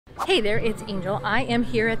Hey there, it's Angel. I am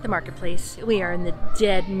here at the marketplace. We are in the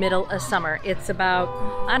dead middle of summer. It's about,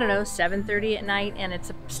 I don't know, 7:30 at night and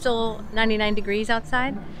it's still 99 degrees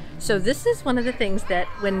outside. So this is one of the things that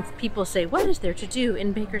when people say, what is there to do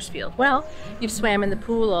in Bakersfield? Well, you've swam in the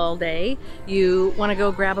pool all day. You want to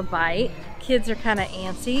go grab a bite. Kids are kind of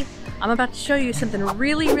antsy. I'm about to show you something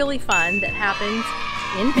really, really fun that happens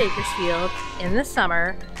in Bakersfield in the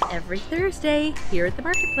summer every Thursday here at the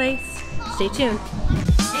marketplace. Stay tuned.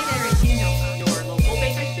 Hey there, it's Angel, your local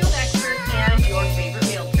Bakersfield expert and your favorite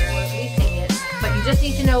realtor. Releasing it, but you just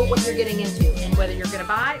need to know what you're getting into and whether you're going to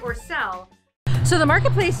buy or sell. So the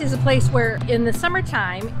marketplace is a place where in the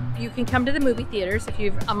summertime you can come to the movie theaters if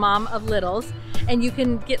you're a mom of littles, and you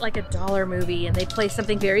can get like a $1 movie and they play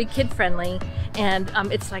something very kid-friendly, and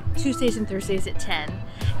it's like Tuesdays and Thursdays at 10.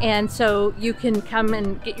 And so you can come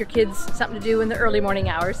and get your kids something to do in the early morning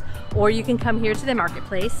hours, or you can come here to the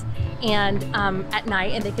marketplace and at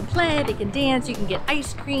night, and they can play, they can dance, you can get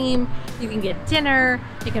ice cream, you can get dinner,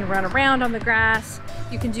 you can run around on the grass,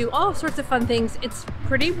 you can do all sorts of fun things. It's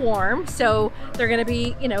pretty warm, so they're gonna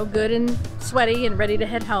be, you know, good and sweaty and ready to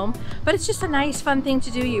head home. But it's just a nice fun thing to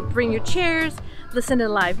do. You bring your chairs, listen to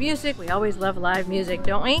live music. We always love live music,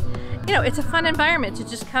 don't we? You know, it's a fun environment to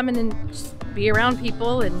just come in and just be around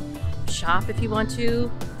people and shop if you want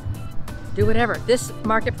to, do whatever. This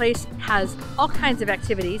marketplace has all kinds of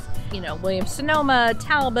activities. You know, Williams-Sonoma,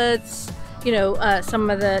 Talbot's, you know, some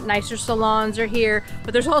of the nicer salons are here,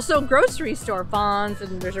 but there's also a grocery store, Vons,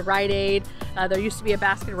 and there's a Rite Aid. There used to be a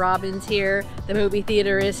Baskin-Robbins here. The movie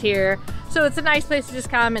theater is here. So it's a nice place to just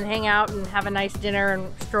come and hang out and have a nice dinner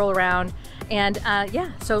and stroll around. And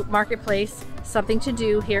yeah, so marketplace, something to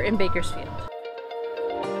do here in Bakersfield.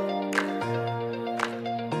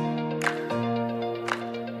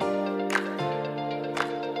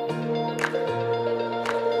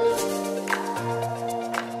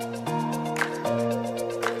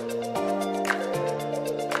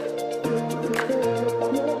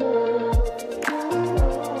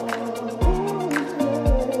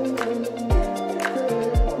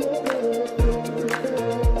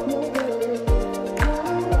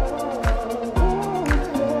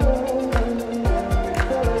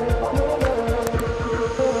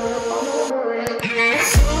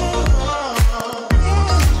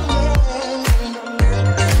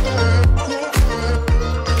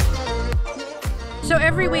 So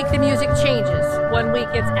every week the music changes. One week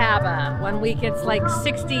it's ABBA, one week it's like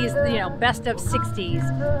 60s, you know, best of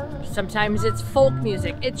 60s. Sometimes it's folk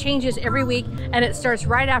music. It changes every week, and it starts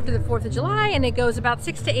right after the 4th of July and it goes about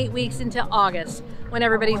 6 to 8 weeks into August when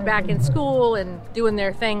everybody's back in school and doing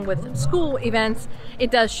their thing with school events.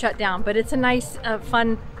 It does shut down, but it's a nice,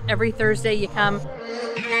 fun, every Thursday you come.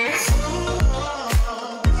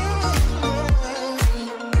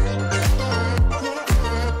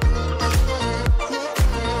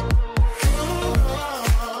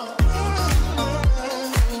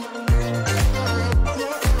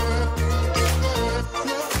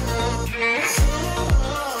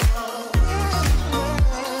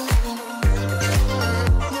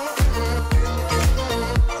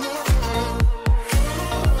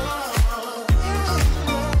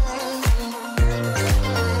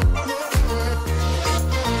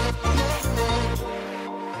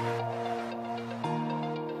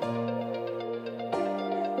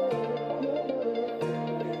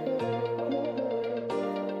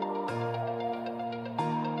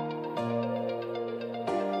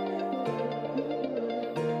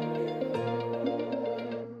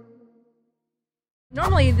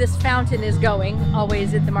 Normally this fountain is going,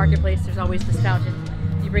 always at the marketplace, there's always this fountain.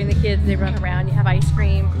 You bring the kids, they run around, you have ice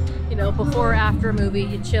cream, you know, before or after a movie,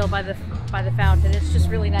 you chill by the fountain. It's just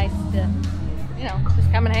really nice to, you know,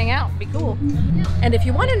 just come and hang out, be cool. And if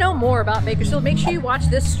you want to know more about Bakersfield, make sure you watch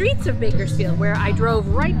the Streets of Bakersfield, where I drove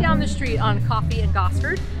right down the street on Coffee and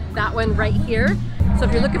Gosford, that one right here. So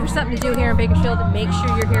if you're looking for something to do here in Bakersfield, make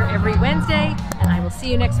sure you're here every Wednesday, and I will see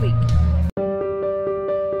you next week.